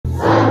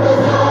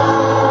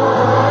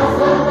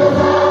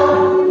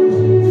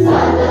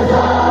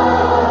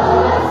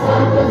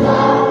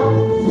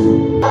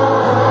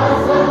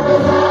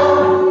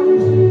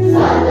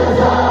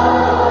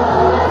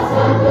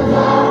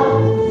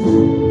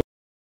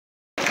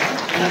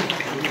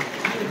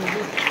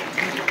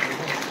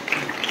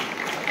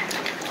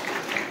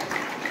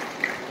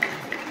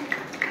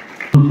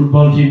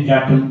football team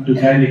captain to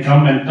kindly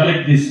come and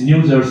collect this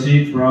new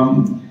jersey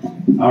from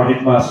our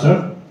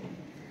headmaster.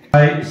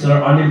 Hi, Sir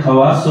Anil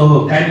Khawa.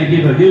 So kindly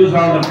give a huge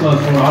round of applause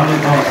for Anil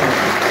Khawa, sir.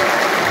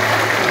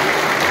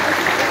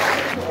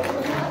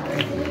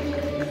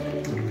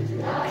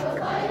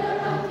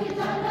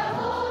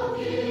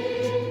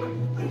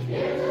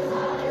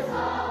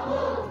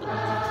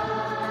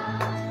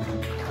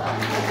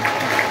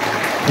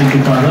 Thank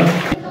you, Father.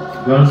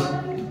 Girls,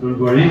 don't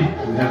worry.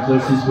 We have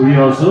jerseys for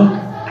you also.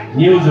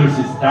 New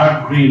jerseys,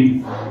 dark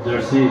green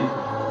jersey.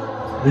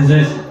 This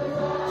is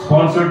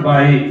sponsored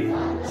by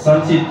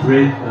Sanchit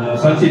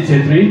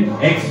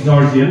Chhetri,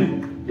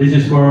 ex-Georgian. This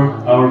is for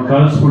our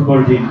girls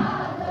football team.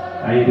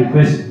 I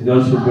request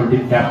girls football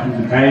team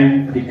captain to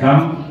kindly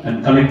come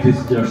and collect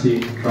this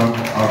jersey from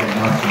our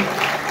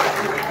master.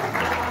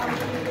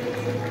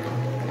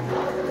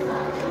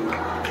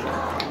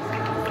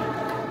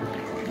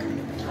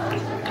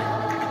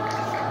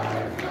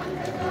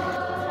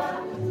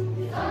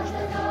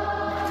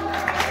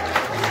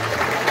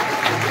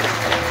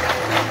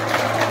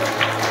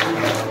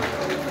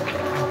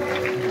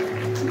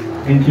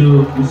 Thank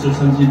you, Mr.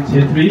 Sanchit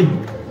Chhetri.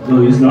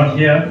 Though he is not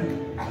here,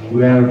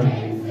 we are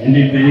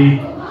indeed very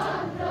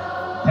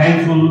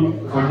thankful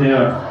for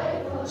their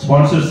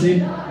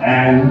sponsorship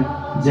and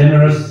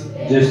generous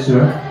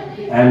gesture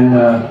and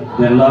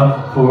their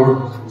love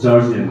for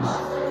Georgians.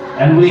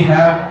 And we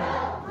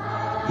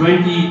have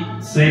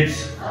 20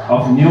 sets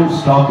of new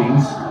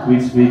stockings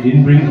which we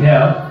didn't bring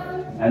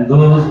here, and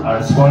those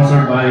are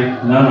sponsored by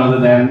none other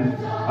than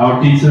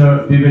our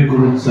teacher Vivek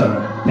Guru sir.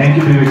 Thank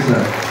you, Vivek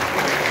sir.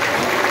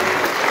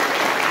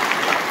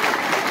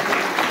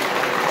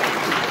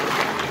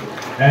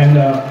 And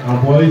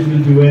our boys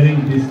will be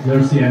wearing this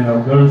jersey, and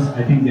our girls,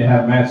 I think they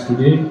have match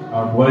today.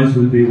 Our boys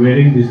will be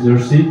wearing this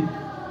jersey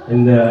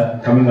in the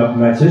coming up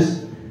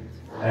matches.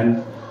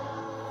 And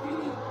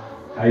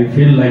I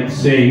feel like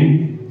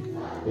saying,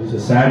 it's a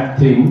sad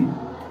thing.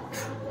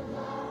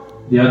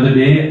 The other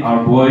day,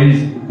 our boys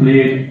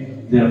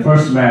played their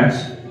first match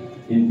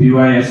in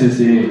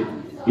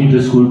PYSSA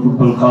Inter-School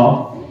Football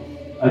Cup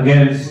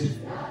against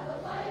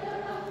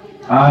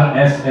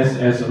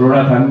RSSS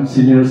Rorathan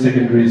Senior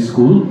Secondary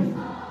School.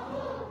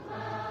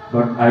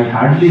 But I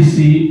hardly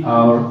see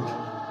our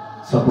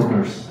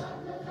supporters.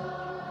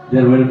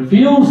 There were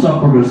few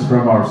supporters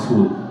from our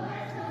school.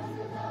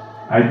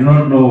 I do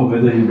not know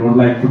whether you don't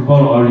like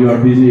football or you are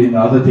busy in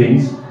other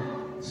things.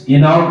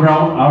 In our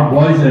ground, our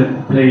boys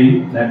are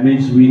playing. That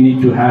means we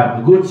need to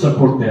have good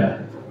support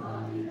there.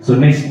 So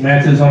next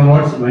matches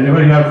onwards,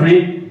 whenever you are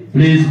free,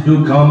 please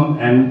do come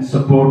and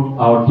support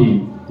our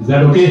team. Is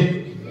that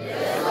okay?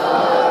 Yes,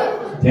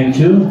 sir. Thank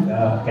you.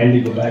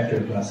 Kindly go back to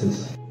your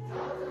classes.